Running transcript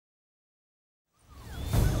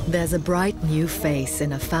There's a bright new face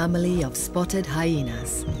in a family of spotted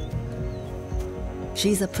hyenas.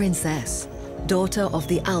 She's a princess, daughter of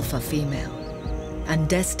the alpha female, and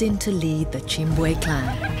destined to lead the Chimbwe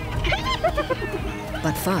clan.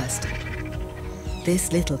 But first,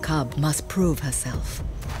 this little cub must prove herself.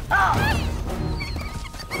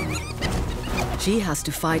 She has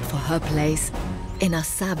to fight for her place in a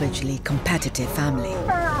savagely competitive family.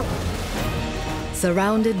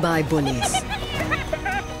 Surrounded by bullies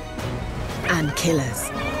and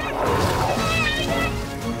killers.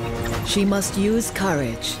 She must use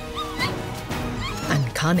courage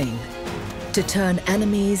and cunning to turn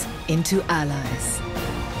enemies into allies.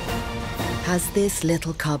 Has this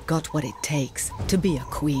little cub got what it takes to be a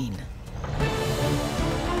queen?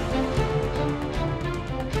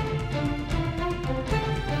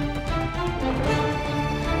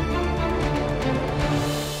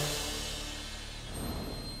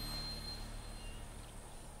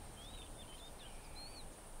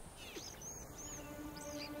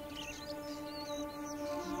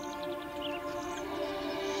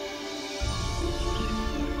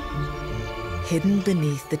 Hidden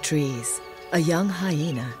beneath the trees, a young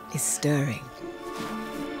hyena is stirring.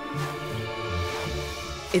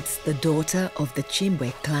 It's the daughter of the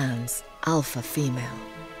Chimbwe clan's alpha female,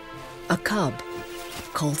 a cub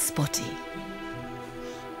called Spotty.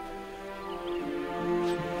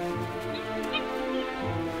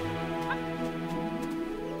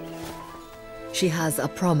 She has a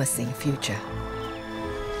promising future.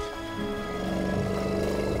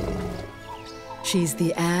 She's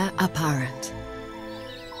the heir apparent.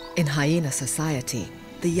 In hyena society,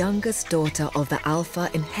 the youngest daughter of the alpha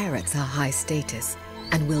inherits her high status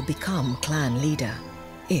and will become clan leader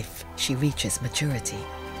if she reaches maturity.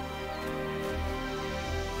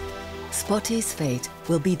 Spotty's fate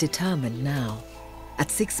will be determined now.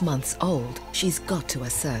 At 6 months old, she's got to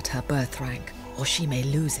assert her birth rank, or she may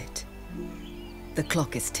lose it. The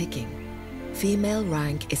clock is ticking. Female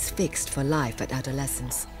rank is fixed for life at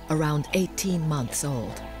adolescence, around 18 months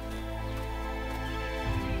old.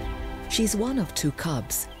 She's one of 2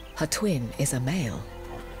 cubs. Her twin is a male.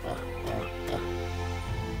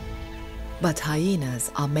 But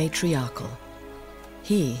hyenas are matriarchal.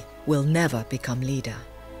 He will never become leader.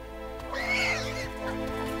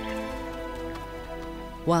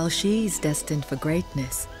 While she's destined for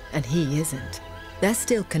greatness and he isn't, they're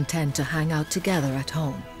still content to hang out together at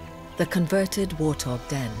home, the converted warthog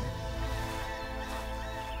den.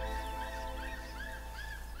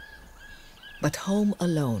 But home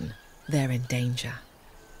alone, they're in danger.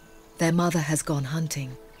 Their mother has gone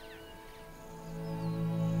hunting.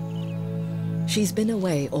 She's been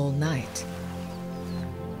away all night.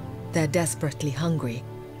 They're desperately hungry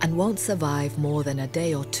and won't survive more than a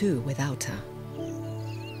day or 2 without her.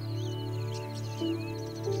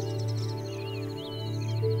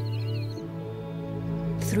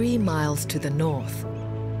 Three miles to the north,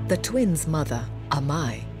 the twins' mother,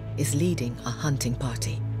 Amai, is leading a hunting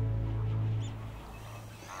party.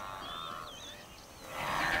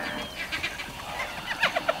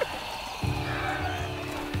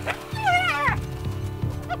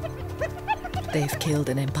 They've killed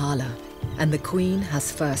an impala, and the queen has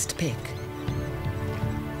first pick.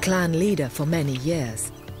 Clan leader for many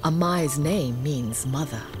years, Amai's name means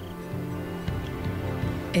mother.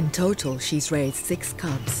 In total, she's raised 6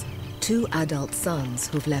 cubs, 2 adult sons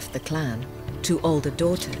who've left the clan, 2 older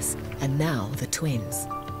daughters, and now the twins.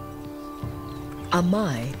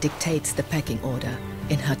 Amai dictates the pecking order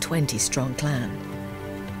in her 20-strong clan.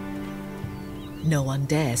 No one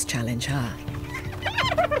dares challenge her.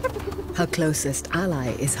 Her closest ally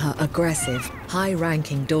is her aggressive,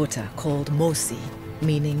 high-ranking daughter called Mosi,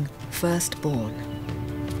 meaning firstborn.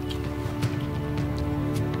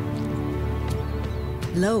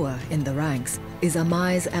 Lower in the ranks is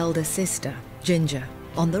Amai's elder sister, Ginger,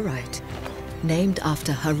 on the right, named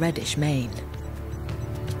after her reddish mane.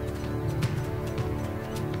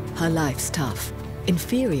 Her life's tough.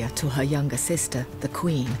 Inferior to her younger sister, the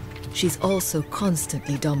Queen, she's also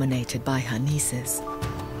constantly dominated by her nieces.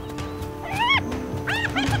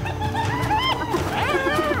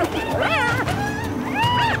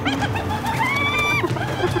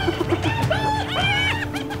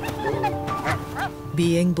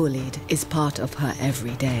 Being bullied is part of her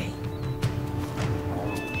every day.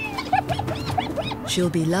 She'll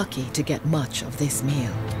be lucky to get much of this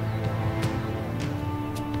meal.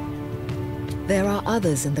 There are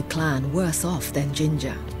others in the clan worse off than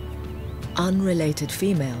Ginger. Unrelated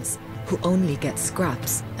females who only get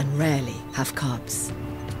scraps and rarely have cubs.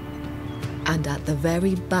 And at the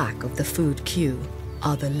very back of the food queue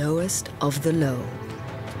are the lowest of the low,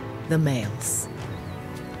 the males.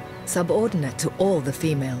 Subordinate to all the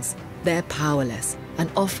females, they're powerless and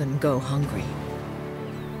often go hungry.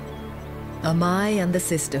 Amai and the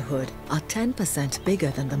sisterhood are 10%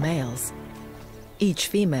 bigger than the males. Each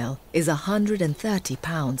female is 130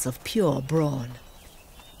 pounds of pure brawn.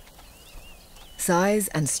 Size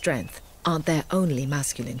and strength aren't their only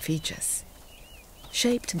masculine features.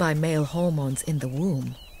 Shaped by male hormones in the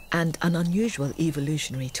womb and an unusual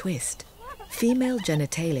evolutionary twist, female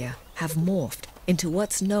genitalia have morphed into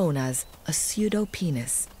what's known as a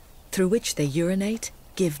pseudopenis, through which they urinate,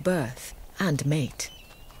 give birth, and mate.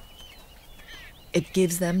 It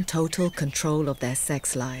gives them total control of their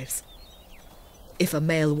sex lives. If a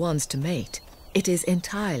male wants to mate, it is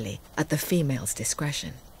entirely at the female's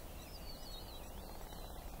discretion.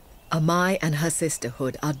 Amai and her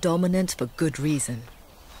sisterhood are dominant for good reason.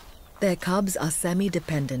 Their cubs are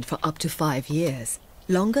semi-dependent for up to 5 years,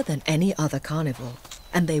 longer than any other carnivore,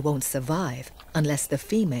 and they won't survive unless the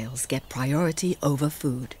females get priority over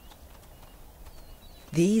food.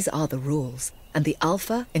 These are the rules, and the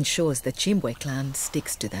alpha ensures the Chimbwe clan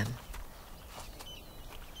sticks to them.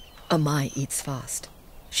 Amai eats fast.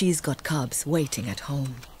 She's got cubs waiting at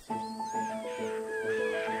home.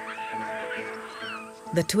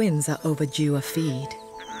 The twins are overdue a feed.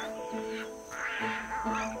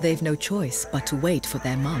 They've no choice but to wait for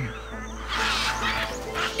their mum.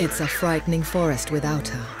 It's a frightening forest without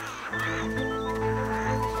her.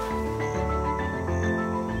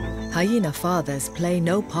 Hyena fathers play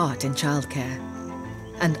no part in childcare,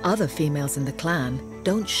 and other females in the clan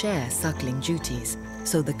don't share suckling duties,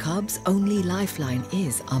 so the cubs' only lifeline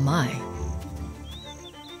is Amai.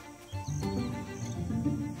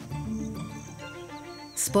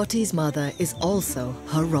 Spotty's mother is also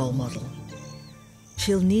her role model.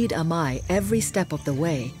 She'll need Amai every step of the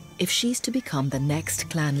way if she's to become the next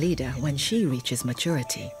clan leader when she reaches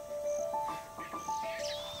maturity.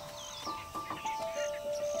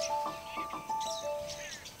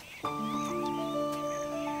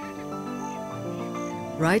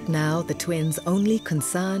 Right now, the twins' only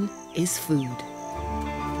concern is food.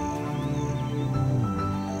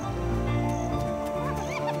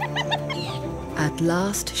 At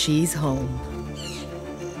last, she's home.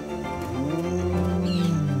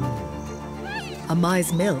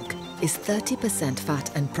 Amai's milk is 30%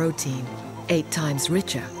 fat and protein, 8 times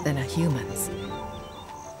richer than a human's.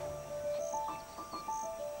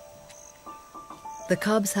 The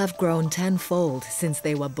cubs have grown tenfold since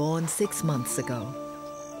they were born 6 months ago,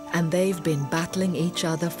 and they've been battling each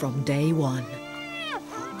other from day one.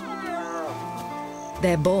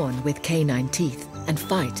 They're born with canine teeth and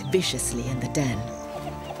fight viciously in the den.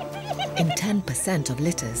 In 10% of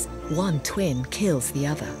litters, one twin kills the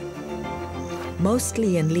other.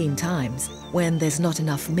 Mostly in lean times, when there's not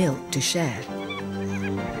enough milk to share.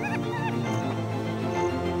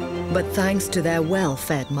 But thanks to their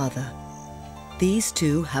well-fed mother, these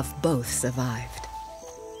two have both survived.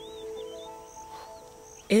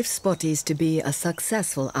 If Spotty's to be a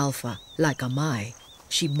successful alpha like Amai,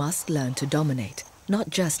 she must learn to dominate not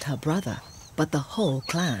just her brother, but the whole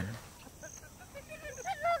clan.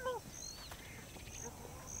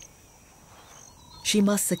 She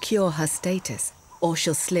must secure her status, or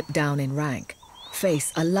she'll slip down in rank,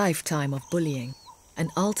 face a lifetime of bullying, and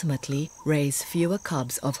ultimately raise fewer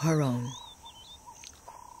cubs of her own.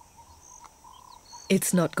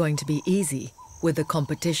 It's not going to be easy, with the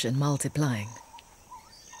competition multiplying.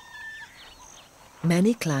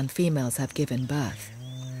 Many clan females have given birth,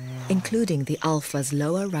 including the alpha's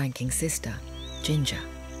lower-ranking sister, Ginger.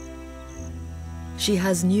 She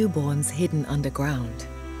has newborns hidden underground.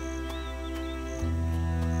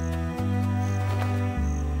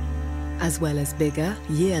 As well as bigger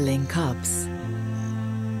yearling cubs.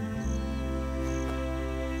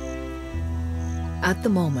 At the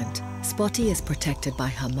moment, Spotty is protected by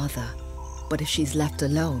her mother, but if she's left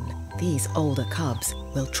alone, these older cubs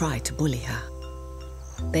will try to bully her.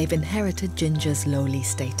 They've inherited Ginger's lowly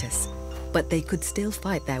status, but they could still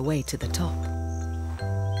fight their way to the top.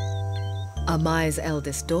 Amai's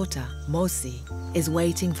eldest daughter, Mosi, is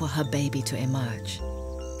waiting for her baby to emerge.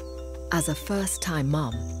 As a first-time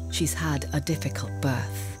mum, she's had a difficult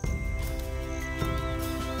birth.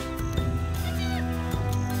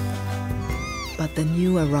 But the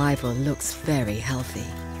new arrival looks very healthy.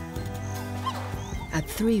 At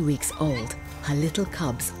 3 weeks old, her little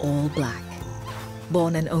cub's all black.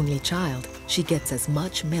 Born an only child, she gets as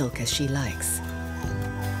much milk as she likes.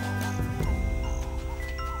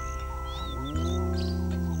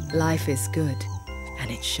 Life is good, and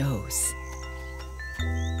it shows.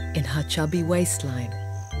 In her chubby waistline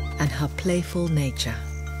and her playful nature.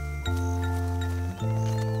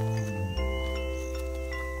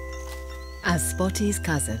 As Spotty's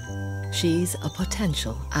cousin, she's a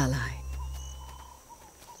potential ally.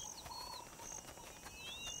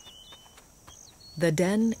 The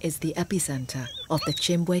den is the epicenter of the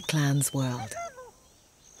Chimbwe clan's world.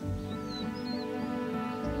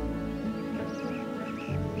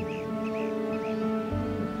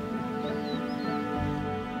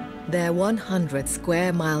 Their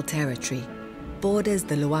 100-square-mile territory borders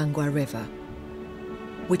the Luangwa River,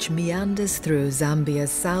 which meanders through Zambia's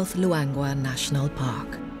South Luangwa National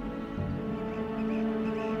Park.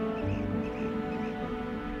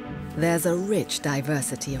 There's a rich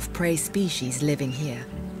diversity of prey species living here,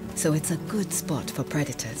 so it's a good spot for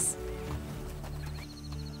predators.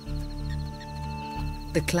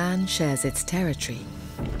 The clan shares its territory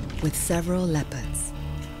with several leopards.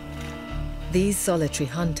 These solitary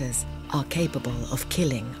hunters are capable of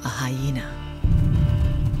killing a hyena.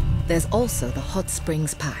 There's also the Hot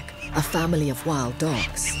Springs Pack, a family of wild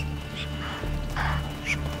dogs.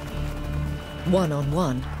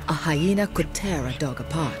 One-on-one, a hyena could tear a dog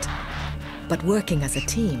apart. But working as a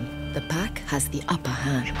team, the pack has the upper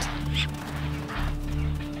hand.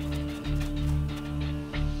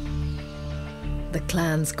 The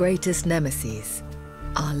clan's greatest nemesis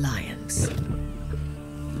are lions.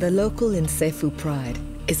 The local Nsefu pride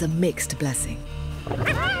is a mixed blessing.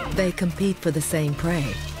 They compete for the same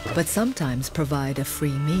prey, but sometimes provide a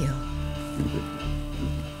free meal.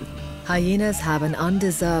 Hyenas have an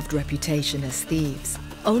undeserved reputation as thieves.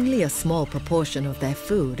 Only a small proportion of their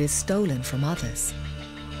food is stolen from others.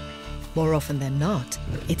 More often than not,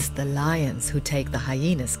 it's the lions who take the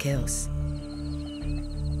hyenas' kills.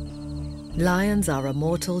 Lions are a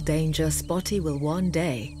mortal danger Spotty will one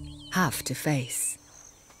day have to face.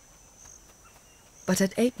 But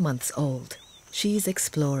at 8 months old, she's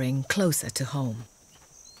exploring closer to home.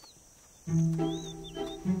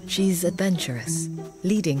 She's adventurous,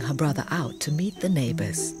 leading her brother out to meet the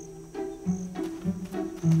neighbors.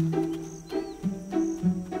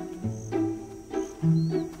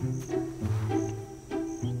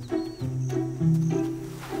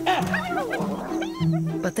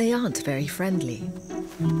 But they aren't very friendly.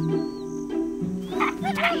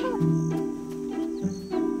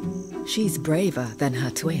 She's braver than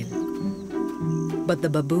her twin. But the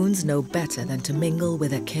baboons know better than to mingle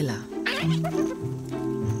with a killer.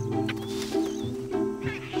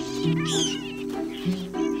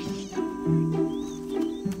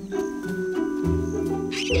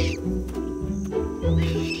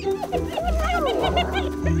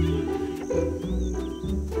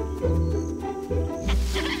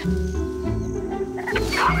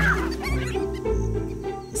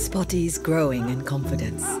 Spotty's growing in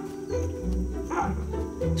confidence.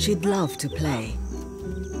 She'd love to play,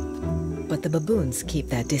 but the baboons keep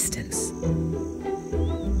their distance.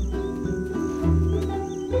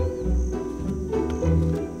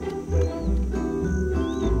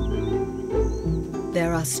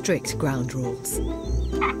 There are strict ground rules.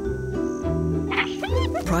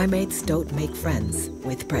 Primates don't make friends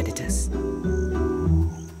with predators.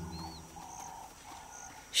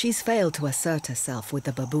 She's failed to assert herself with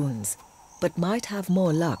the baboons, but might have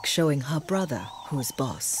more luck showing her brother who's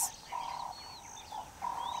boss.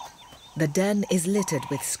 The den is littered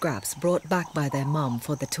with scraps brought back by their mum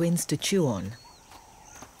for the twins to chew on.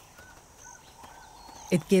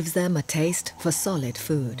 It gives them a taste for solid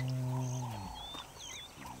food.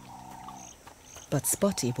 But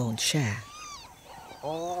Spotty won't share.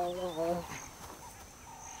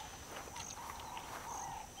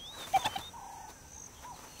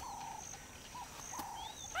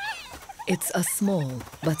 It's a small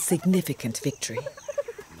but significant victory.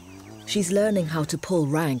 She's learning how to pull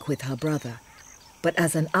rank with her brother, but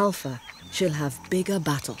as an alpha, she'll have bigger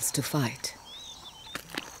battles to fight.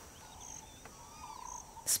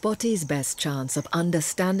 Spotty's best chance of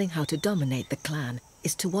understanding how to dominate the clan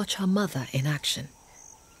is to watch her mother in action.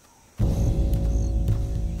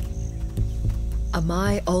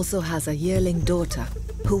 Amai also has a yearling daughter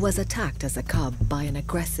who was attacked as a cub by an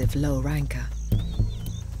aggressive low-ranker.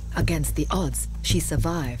 Against the odds, she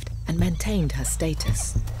survived and maintained her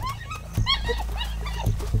status.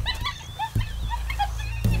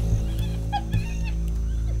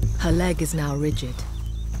 Her leg is now rigid.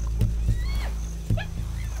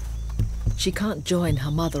 She can't join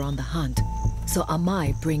her mother on the hunt, so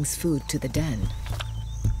Amai brings food to the den.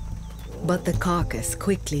 But the carcass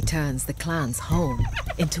quickly turns the clan's home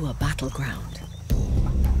into a battleground.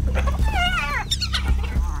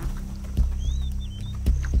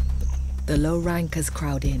 The low-rankers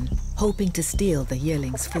crowd in, hoping to steal the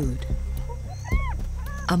yearling's food.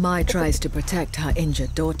 Amai tries to protect her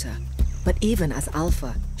injured daughter, But even as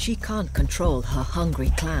Alpha, she can't control her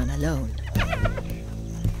hungry clan alone.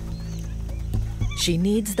 She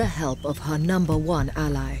needs the help of her #1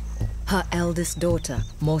 ally, her eldest daughter,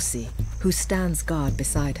 Mosi, who stands guard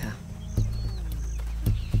beside her.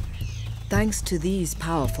 Thanks to these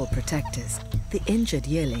powerful protectors, the injured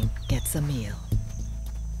yearling gets a meal.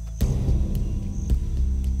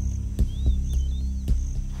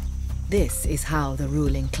 This is how the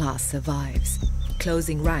ruling class survives,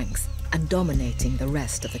 closing ranks and dominating the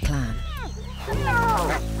rest of the clan.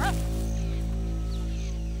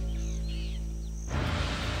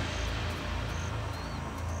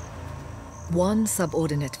 One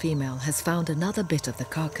subordinate female has found another bit of the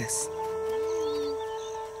carcass.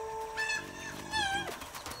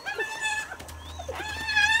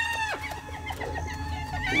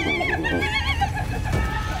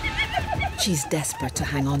 She's desperate to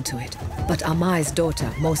hang on to it, but Amai's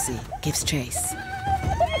daughter, Mosi, gives chase.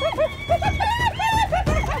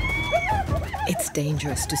 It's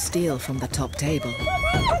dangerous to steal from the top table.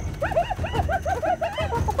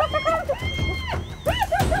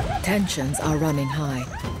 Tensions are running high,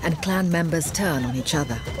 and clan members turn on each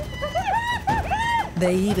other.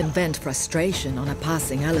 They even vent frustration on a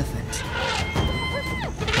passing elephant.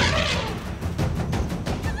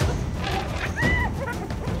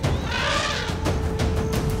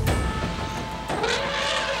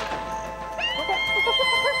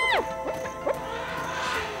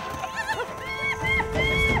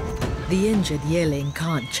 The injured yearling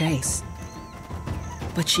can't chase,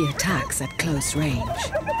 but she attacks at close range.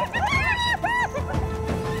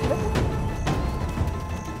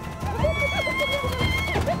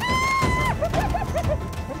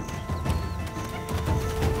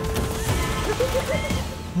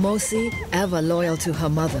 Mosi, ever loyal to her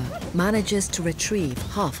mother, manages to retrieve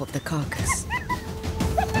half of the carcass.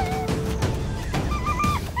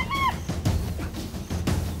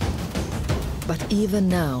 But even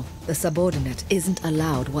now, the subordinate isn't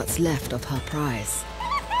allowed what's left of her prize.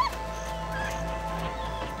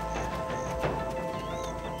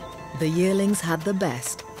 The yearlings had the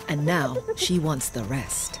best, and now she wants the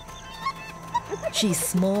rest. She's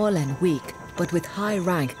small and weak, but with high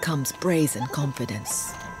rank comes brazen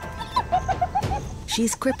confidence.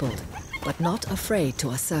 She's crippled, but not afraid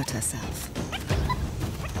to assert herself.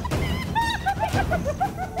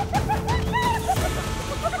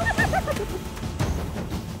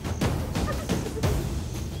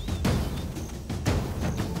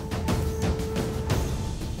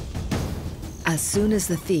 As soon as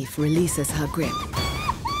the thief releases her grip,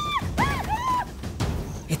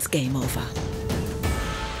 it's game over.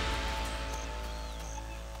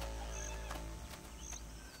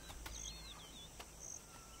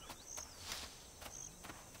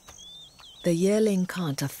 The yearling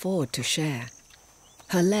can't afford to share.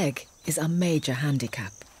 Her leg is a major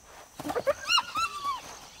handicap.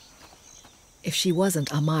 If she wasn't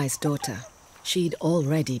Amai's daughter, she'd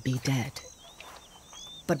already be dead.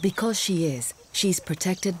 But because she is, she's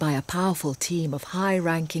protected by a powerful team of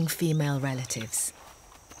high-ranking female relatives.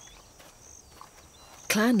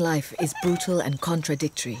 Clan life is brutal and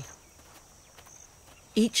contradictory.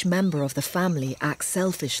 Each member of the family acts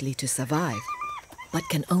selfishly to survive, but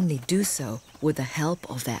can only do so with the help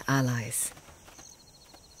of their allies.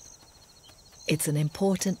 It's an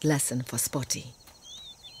important lesson for Spotty.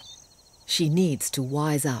 She needs to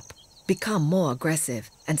wise up, become more aggressive,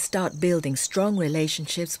 and start building strong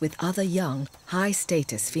relationships with other young,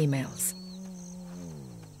 high-status females.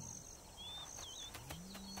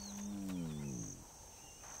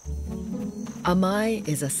 Amai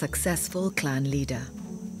is a successful clan leader.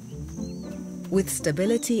 With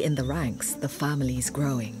stability in the ranks, the family is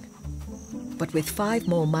growing. But with 5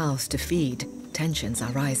 more mouths to feed, tensions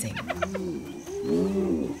are rising.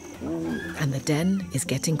 And the den is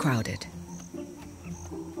getting crowded.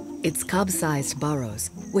 Its cub-sized burrows,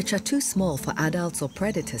 which are too small for adults or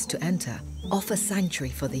predators to enter, offer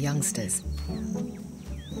sanctuary for the youngsters.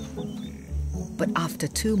 But after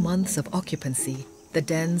 2 months of occupancy, the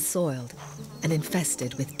den's soiled and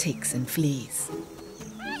infested with ticks and fleas.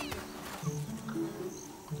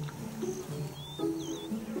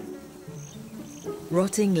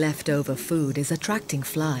 Rotting leftover food is attracting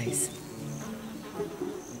flies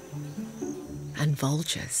and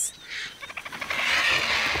vultures.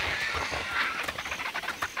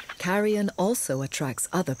 Carrion also attracts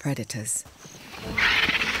other predators.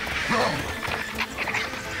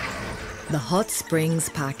 The Hot Springs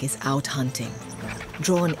pack is out hunting,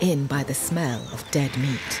 drawn in by the smell of dead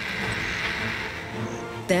meat.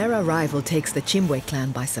 Their arrival takes the Chimbwe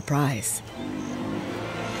clan by surprise.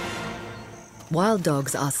 Wild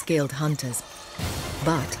dogs are skilled hunters,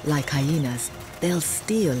 But, like hyenas, they'll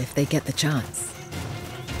steal if they get the chance.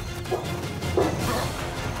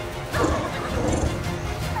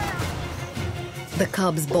 The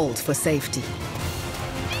cubs bolt for safety.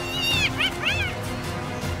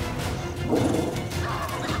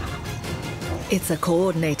 It's a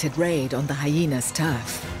coordinated raid on the hyena's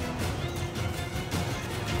turf.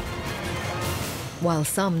 While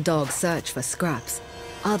some dogs search for scraps,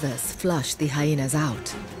 others flush the hyenas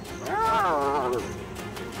out.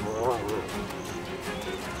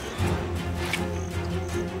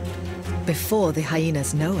 Before the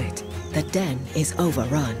hyenas know it, the den is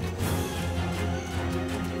overrun.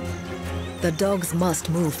 The dogs must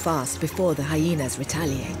move fast before the hyenas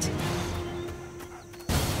retaliate.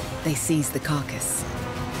 They seize the carcass.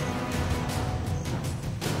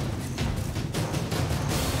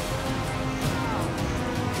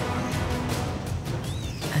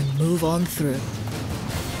 And move on through.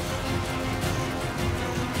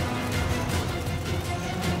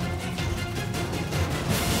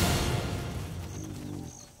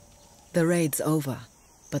 The raid's over,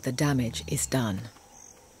 but the damage is done.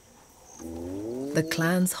 The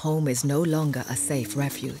clan's home is no longer a safe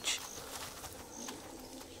refuge.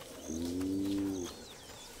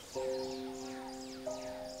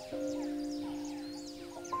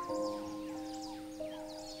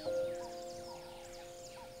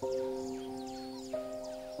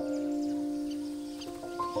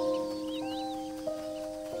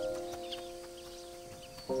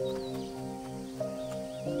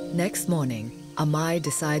 Next morning, Amai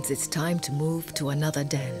decides it's time to move to another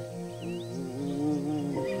den.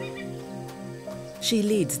 She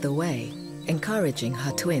leads the way, encouraging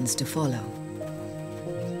her twins to follow.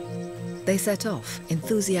 They set off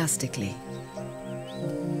enthusiastically.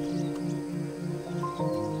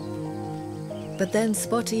 But then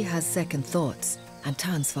Spotty has second thoughts and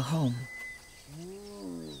turns for home,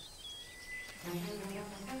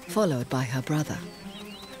 followed by her brother.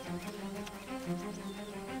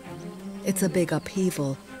 It's a big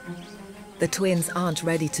upheaval. The twins aren't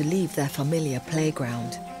ready to leave their familiar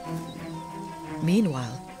playground.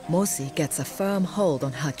 Meanwhile, Mosi gets a firm hold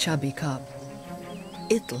on her chubby cub.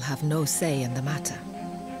 It'll have no say in the matter.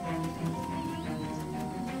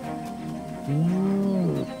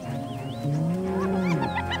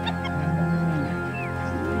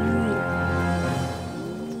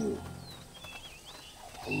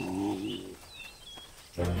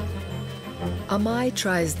 Amai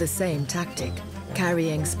tries the same tactic,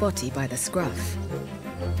 carrying Spotty by the scruff.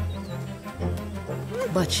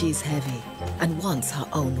 But she's heavy and wants her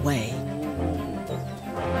own way.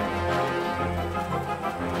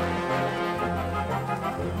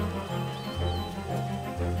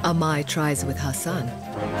 Amai tries with her son.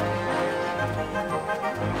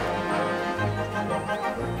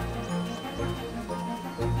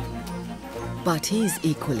 But he's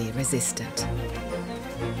equally resistant.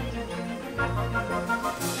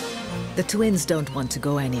 The twins don't want to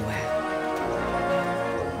go anywhere.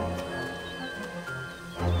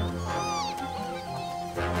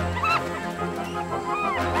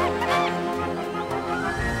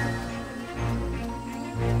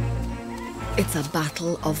 It's a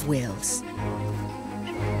battle of wills.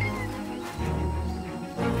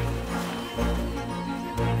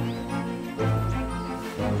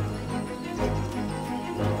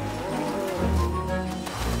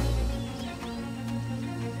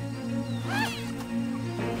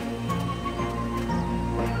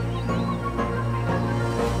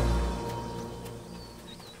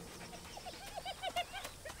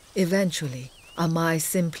 Eventually, Amai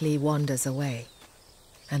simply wanders away,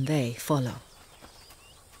 and they follow.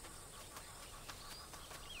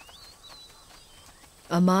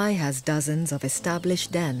 Amai has dozens of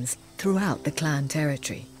established dens throughout the clan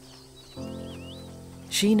territory.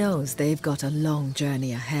 She knows they've got a long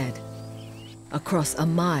journey ahead, across a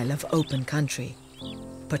mile of open country,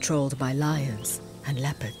 patrolled by lions and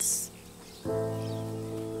leopards.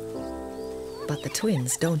 But the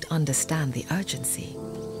twins don't understand the urgency.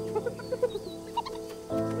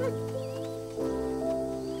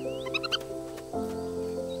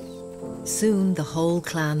 Soon the whole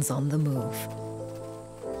clan's on the move,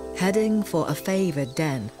 heading for a favored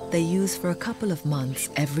den they use for a couple of months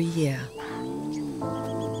every year.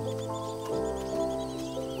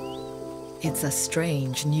 It's a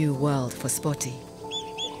strange new world for Spotty.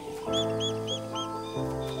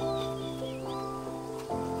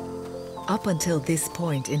 Up until this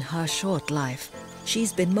point in her short life,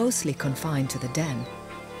 she's been mostly confined to the den.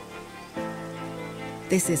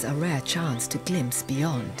 This is a rare chance to glimpse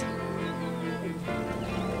beyond.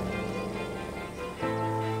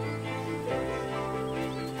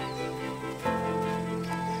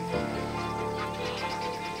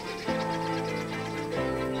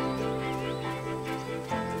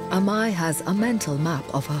 Amai has a mental map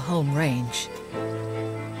of her home range.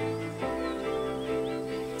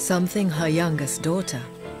 Something her youngest daughter,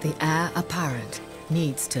 the heir apparent,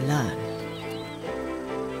 needs to learn.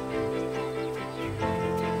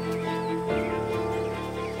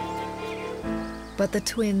 But the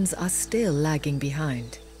twins are still lagging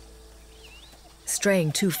behind.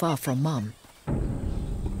 Straying too far from Mum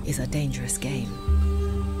is a dangerous game.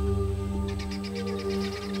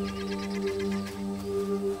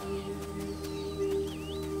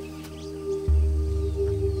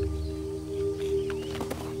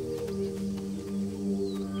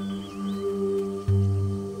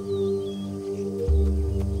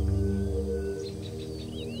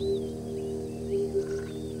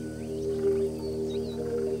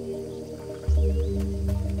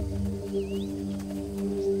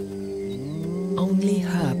 Only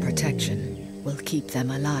her protection will keep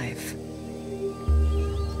them alive.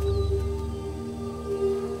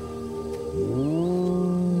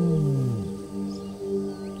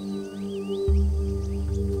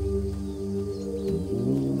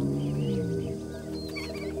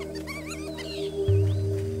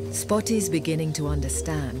 Spotty's beginning to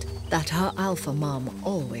understand that her alpha mom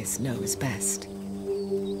always knows best.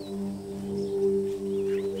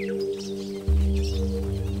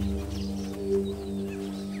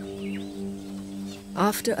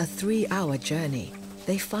 After a 3-hour journey,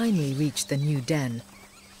 they finally reach the new den,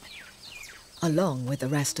 along with the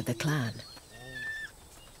rest of the clan.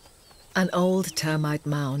 An old termite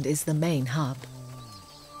mound is the main hub.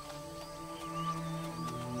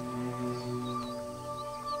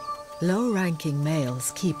 Low-ranking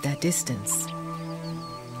males keep their distance.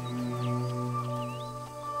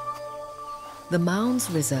 The mound's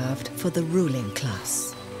reserved for the ruling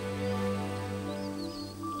class.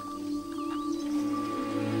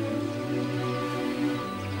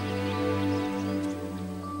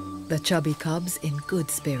 The chubby cubs in good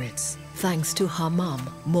spirits, thanks to her mom,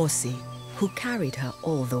 Morsi, who carried her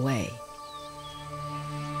all the way.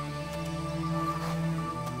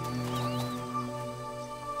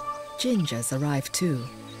 Ginger's arrived too,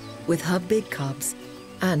 with her big cubs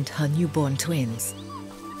and her newborn twins.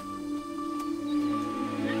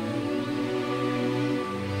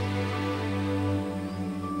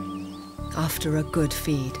 After a good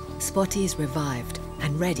feed, Spotty's revived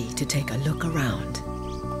and ready to take a look around.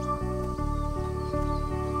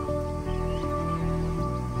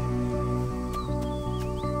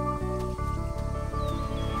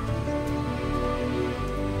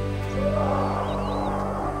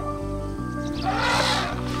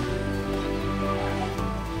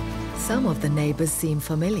 Some of the neighbors seem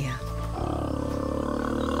familiar.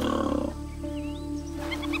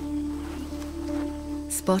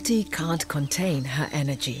 Spotty can't contain her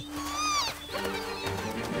energy.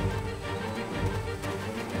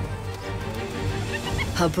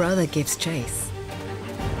 Her brother gives chase,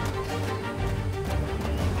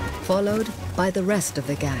 followed by the rest of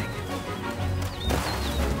the gang.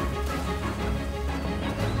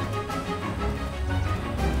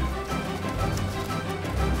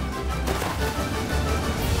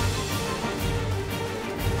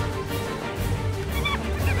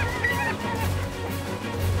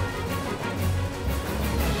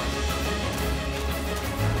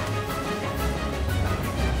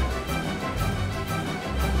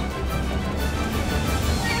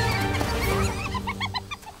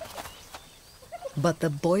 But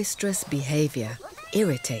the boisterous behavior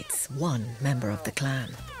irritates one member of the clan.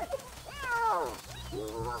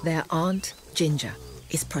 Their aunt, Ginger,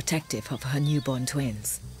 is protective of her newborn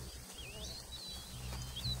twins.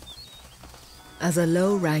 As a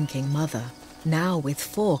low-ranking mother, now with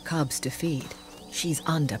 4 cubs to feed, she's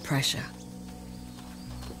under pressure.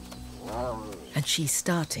 And she's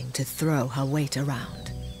starting to throw her weight around.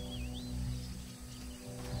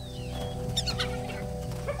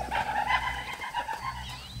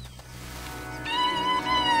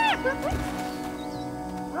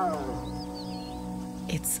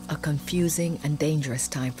 It's a confusing and dangerous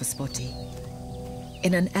time for Spotty.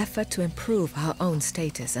 In an effort to improve her own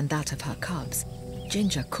status and that of her cubs,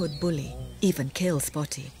 Ginger could bully, even kill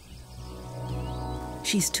Spotty.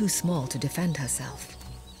 She's too small to defend herself.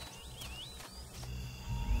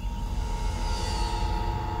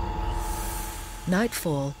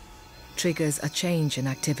 Nightfall triggers a change in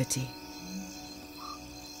activity.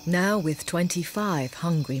 Now with 25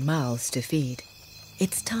 hungry mouths to feed,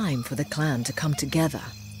 it's time for the clan to come together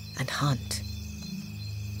and hunt.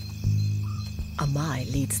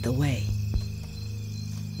 Amai leads the way.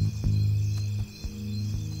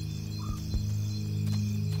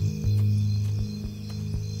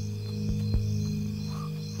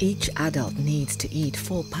 Each adult needs to eat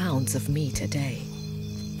 4 pounds of meat a day.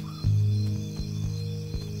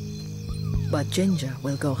 But Ginger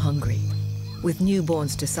will go hungry. With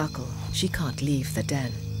newborns to suckle, she can't leave the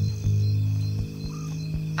den.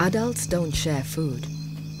 Adults don't share food,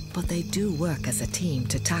 but they do work as a team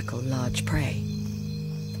to tackle large prey.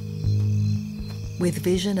 With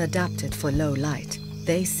vision adapted for low light,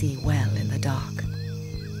 they see well in the dark.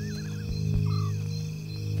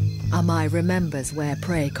 Amai remembers where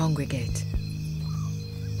prey congregate.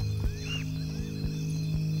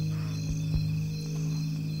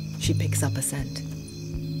 She picks up a scent.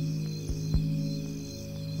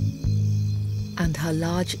 And her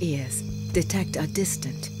large ears detect a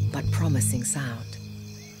distant but promising sound.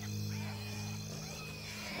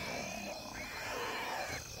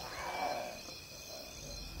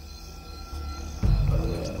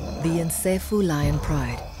 The Nsefu lion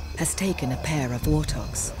pride has taken a pair of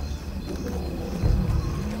warthogs.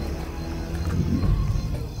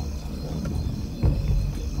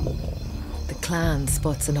 The clan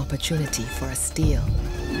spots an opportunity for a steal.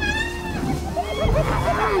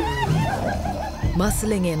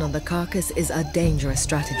 Muscling in on the carcass is a dangerous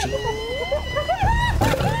strategy.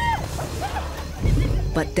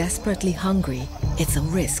 But desperately hungry, it's a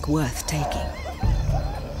risk worth taking.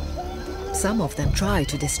 Some of them try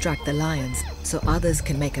to distract the lions so others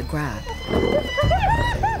can make a grab.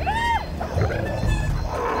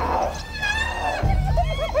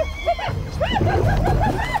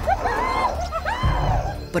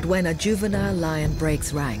 But when a juvenile lion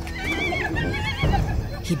breaks rank,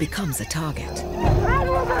 he becomes a target.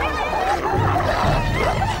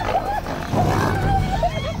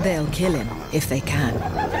 They'll kill him if they can.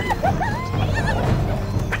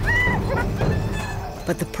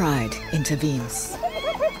 But the pride intervenes.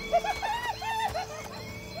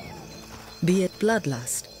 Be it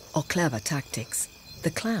bloodlust or clever tactics, the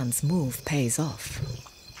clan's move pays off.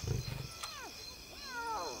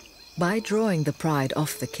 By drawing the pride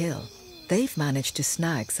off the kill, they've managed to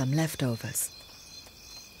snag some leftovers.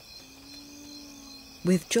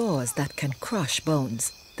 With jaws that can crush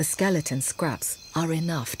bones, the skeleton scraps are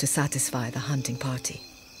enough to satisfy the hunting party.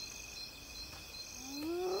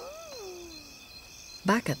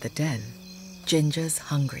 Back at the den, Ginger's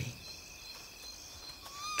hungry.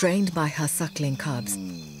 Drained by her suckling cubs,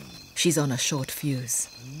 she's on a short fuse.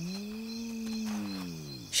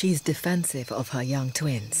 She's defensive of her young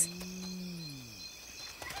twins.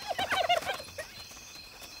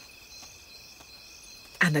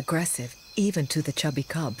 And aggressive even to the chubby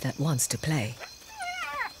cub that wants to play.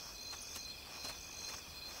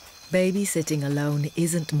 Babysitting alone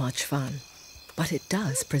isn't much fun, but it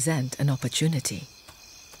does present an opportunity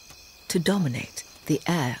to dominate the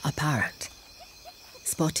heir apparent,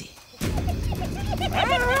 Spotty.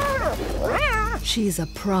 She's a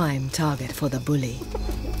prime target for the bully.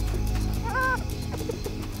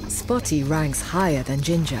 Spotty ranks higher than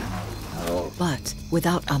Ginger, but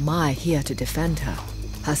without Amai here to defend her,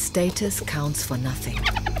 her status counts for nothing.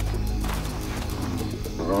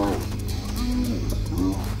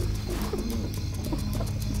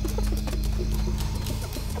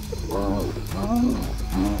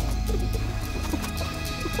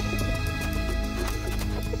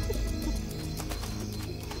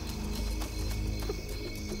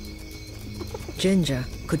 Ginger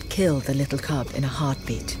could kill the little cub in a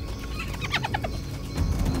heartbeat.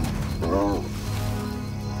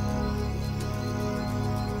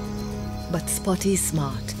 But Spotty's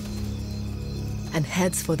smart and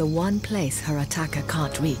heads for the one place her attacker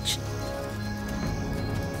can't reach.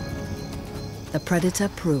 The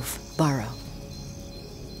predator-proof burrow.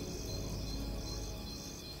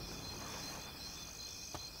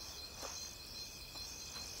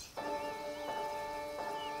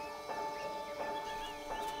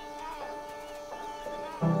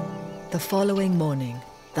 The following morning,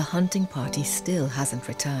 the hunting party still hasn't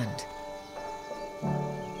returned.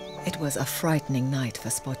 It was a frightening night for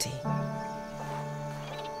Spotty.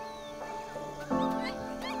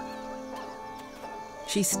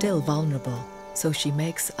 She's still vulnerable, so she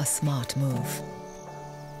makes a smart move.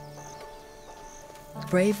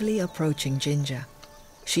 Bravely approaching Ginger,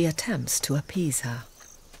 she attempts to appease her.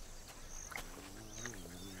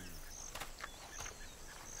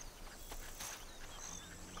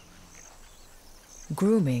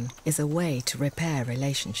 Grooming is a way to repair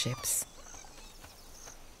relationships.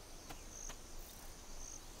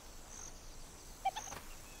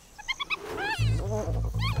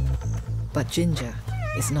 But Ginger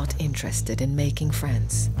is not interested in making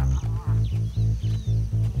friends.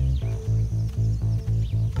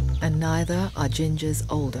 And neither are Ginger's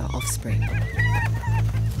older offspring.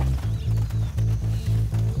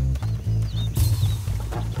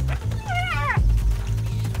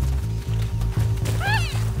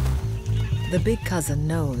 big cousin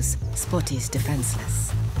knows Spotty's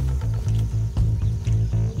defenseless.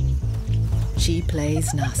 She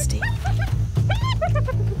plays nasty.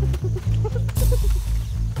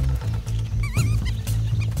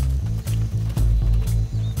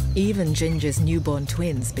 Even Ginger's newborn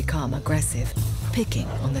twins become aggressive, picking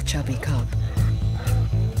on the chubby cub.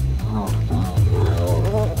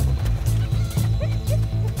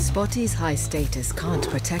 Spotty's high status can't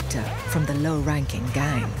protect her from the low-ranking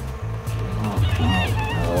gang.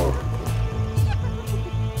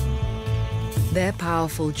 Their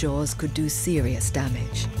powerful jaws could do serious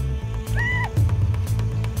damage.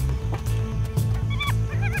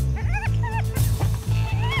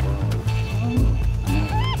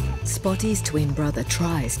 Spotty's twin brother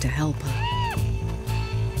tries to help her,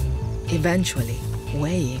 eventually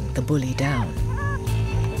weighing the bully down.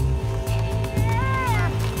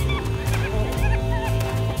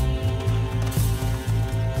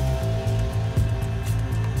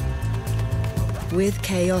 With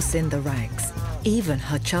chaos in the ranks, even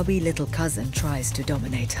her chubby little cousin tries to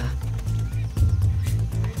dominate her.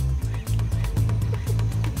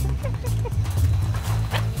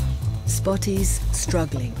 Spotty's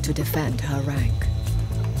struggling to defend her rank.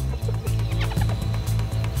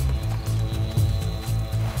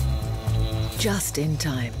 Just in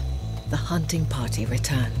time, the hunting party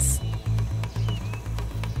returns.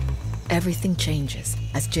 Everything changes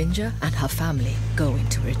as Ginger and her family go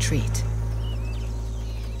into retreat.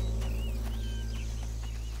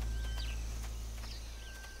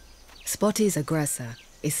 Spotty's aggressor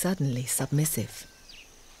is suddenly submissive.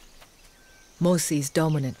 Mosi's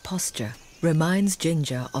dominant posture reminds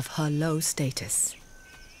Ginger of her low status.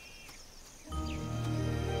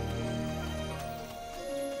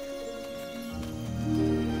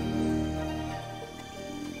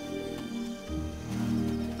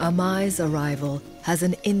 Amai's arrival has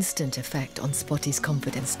an instant effect on Spotty's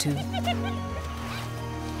confidence too.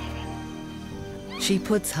 She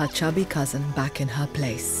puts her chubby cousin back in her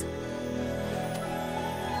place.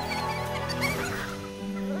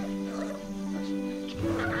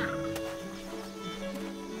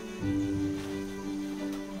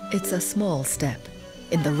 It's a small step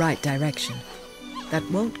in the right direction that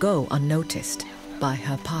won't go unnoticed by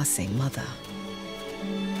her passing mother.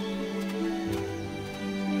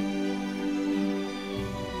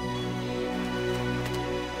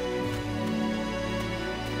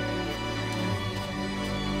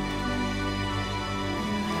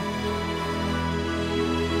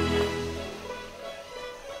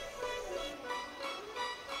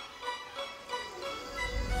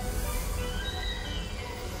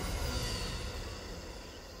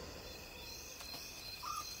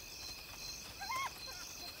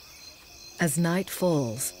 As night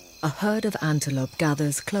falls, a herd of antelope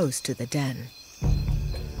gathers close to the den.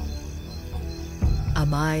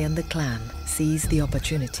 Amai and the clan seize the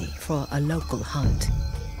opportunity for a local hunt.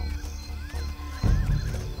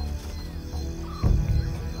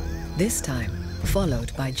 This time,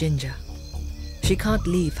 followed by Ginger. She can't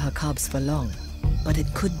leave her cubs for long, but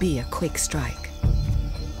it could be a quick strike.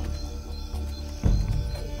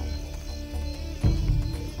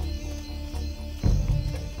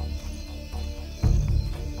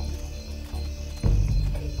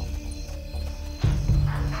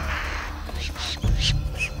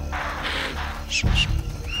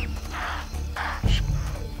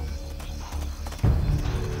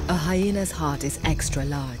 A hyena's heart is extra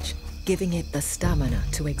large, giving it the stamina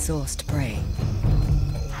to exhaust prey.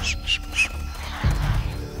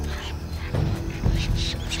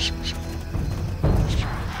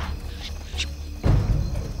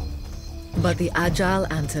 But the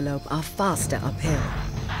agile antelope are faster uphill,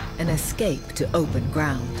 an escape to open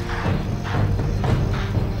ground.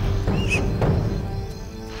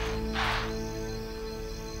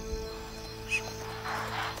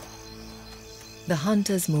 The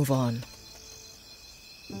hunters move on,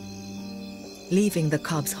 leaving the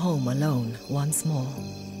cubs home alone once more.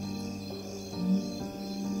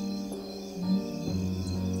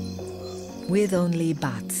 With only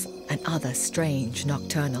bats and other strange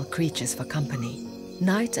nocturnal creatures for company,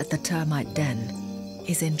 night at the termite den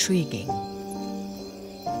is intriguing.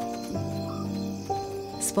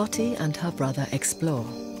 Spotty and her brother explore.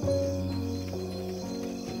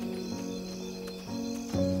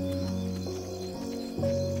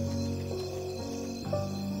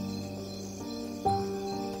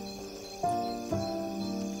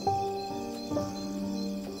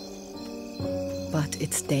 But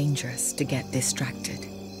it's dangerous to get distracted.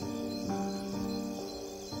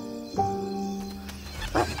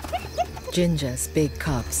 Ginger's big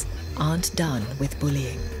cubs aren't done with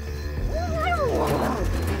bullying.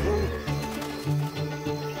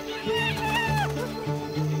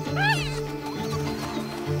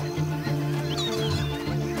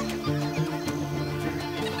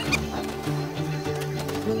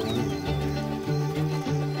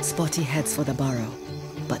 Spotty heads for the burrow,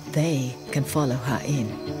 but they can follow her in.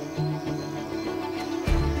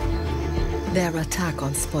 Their attack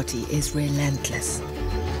on Spotty is relentless.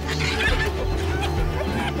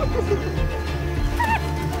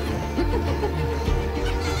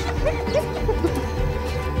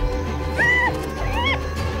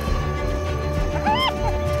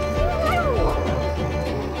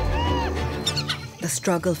 The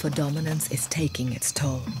struggle for dominance is taking its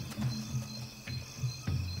toll.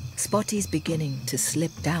 Spotty's beginning to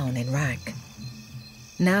slip down in rank.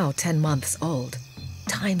 Now 10 months old,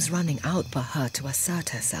 time's running out for her to assert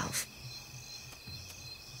herself.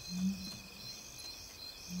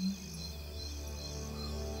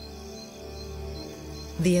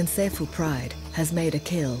 The Nsefu pride has made a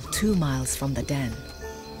kill 2 miles from the den.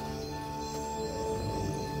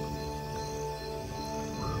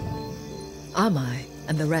 Amai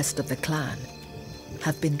and the rest of the clan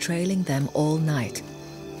have been trailing them all night,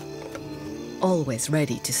 always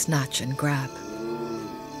ready to snatch and grab.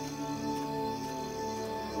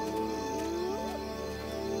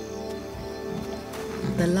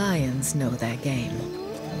 The lions know their game.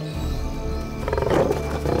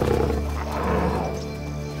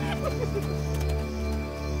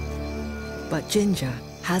 But Ginger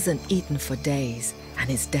hasn't eaten for days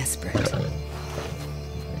and is desperate.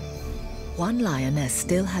 One lioness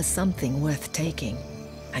still has something worth taking,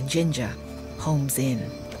 and Ginger homes in.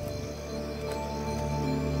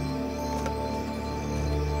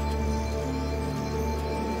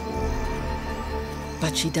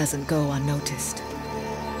 But she doesn't go unnoticed.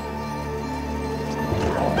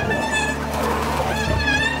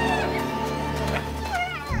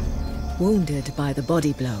 Wounded by the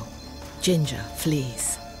body blow, Ginger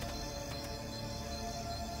flees.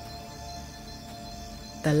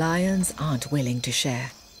 The lions aren't willing to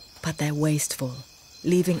share, but they're wasteful,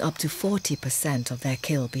 leaving up to 40% of their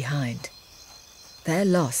kill behind. Their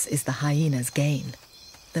loss is the hyena's gain.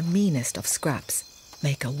 The meanest of scraps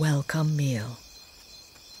make a welcome meal.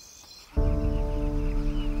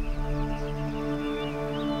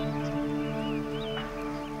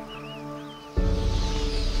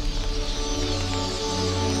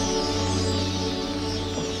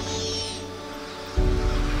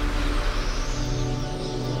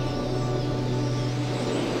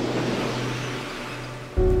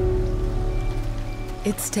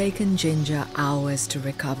 It's taken Ginger hours to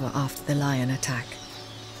recover after the lion attack.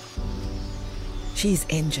 She's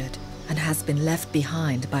injured and has been left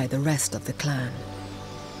behind by the rest of the clan.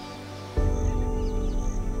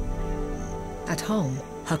 At home,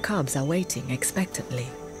 her cubs are waiting expectantly.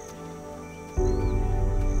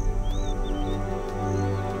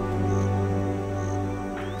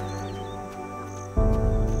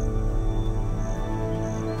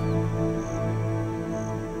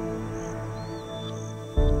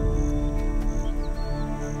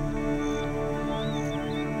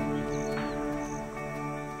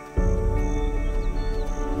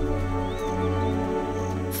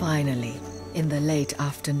 Finally, in the late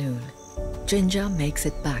afternoon, Ginger makes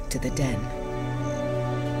it back to the den.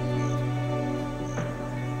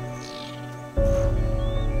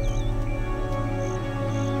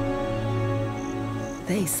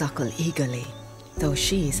 They suckle eagerly, though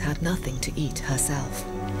she's had nothing to eat herself.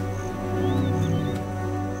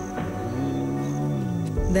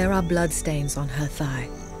 There are bloodstains on her thigh,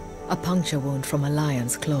 a puncture wound from a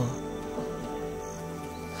lion's claw.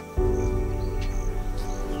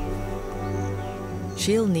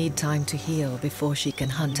 She'll need time to heal before she can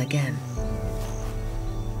hunt again.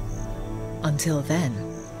 Until then,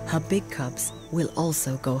 her big cubs will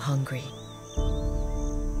also go hungry.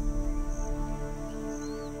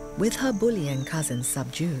 With her bullying cousins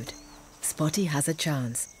subdued, Spotty has a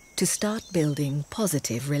chance to start building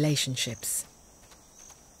positive relationships.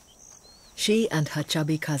 She and her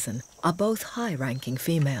chubby cousin are both high-ranking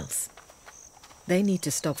females. They need to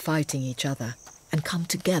stop fighting each other and come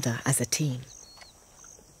together as a team.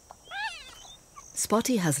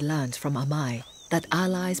 Spotty has learned from Amai that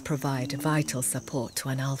allies provide vital support to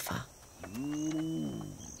an alpha.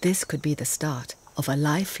 This could be the start of a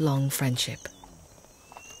lifelong friendship.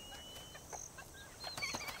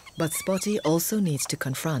 But Spotty also needs to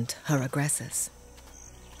confront her aggressors.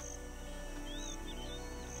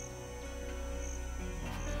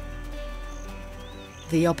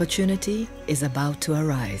 The opportunity is about to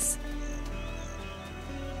arise.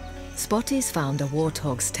 Spotty's found a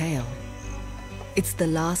warthog's tail. It's the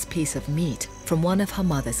last piece of meat from one of her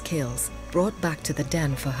mother's kills, brought back to the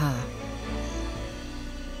den for her.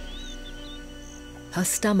 Her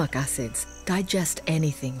stomach acids digest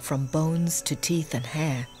anything from bones to teeth and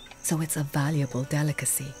hair, so it's a valuable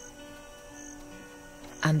delicacy.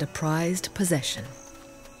 and a prized possession.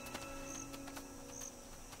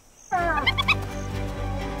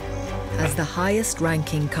 As the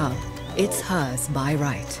highest-ranking cub, it's hers by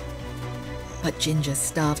right. But Ginger's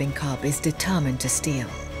starving cub is determined to steal.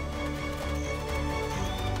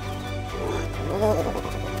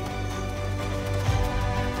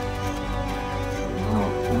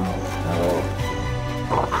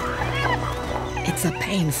 It's a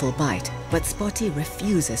painful bite, but Spotty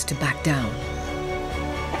refuses to back down.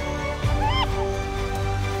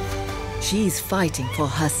 She's fighting for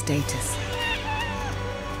her status.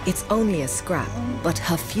 It's only a scrap, but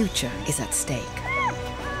her future is at stake.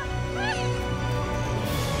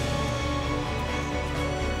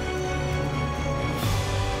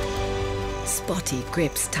 Spotty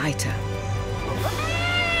grips tighter.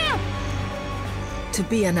 To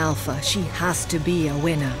be an alpha, she has to be a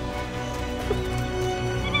winner.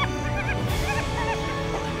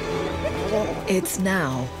 It's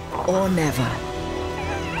now or never.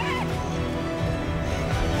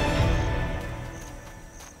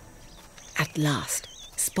 At last,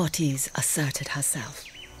 Spotty's asserted herself.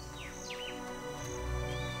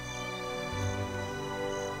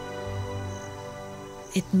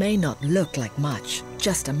 It may not look like much,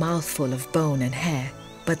 just a mouthful of bone and hair,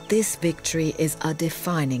 but this victory is a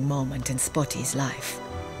defining moment in Spotty's life.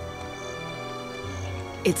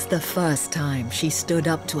 It's the first time she stood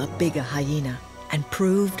up to a bigger hyena and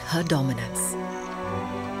proved her dominance.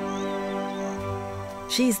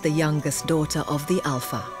 She's the youngest daughter of the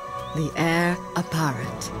Alpha, the heir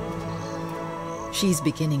apparent. She's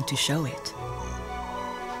beginning to show it.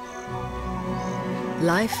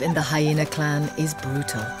 Life in the hyena clan is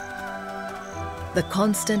brutal. The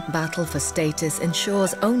constant battle for status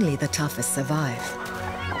ensures only the toughest survive.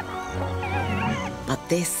 But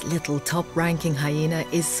this little top-ranking hyena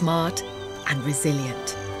is smart and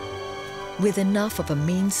resilient, with enough of a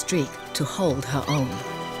mean streak to hold her own.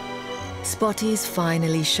 Spotty's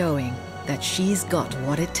finally showing that she's got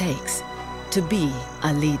what it takes to be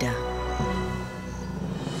a leader.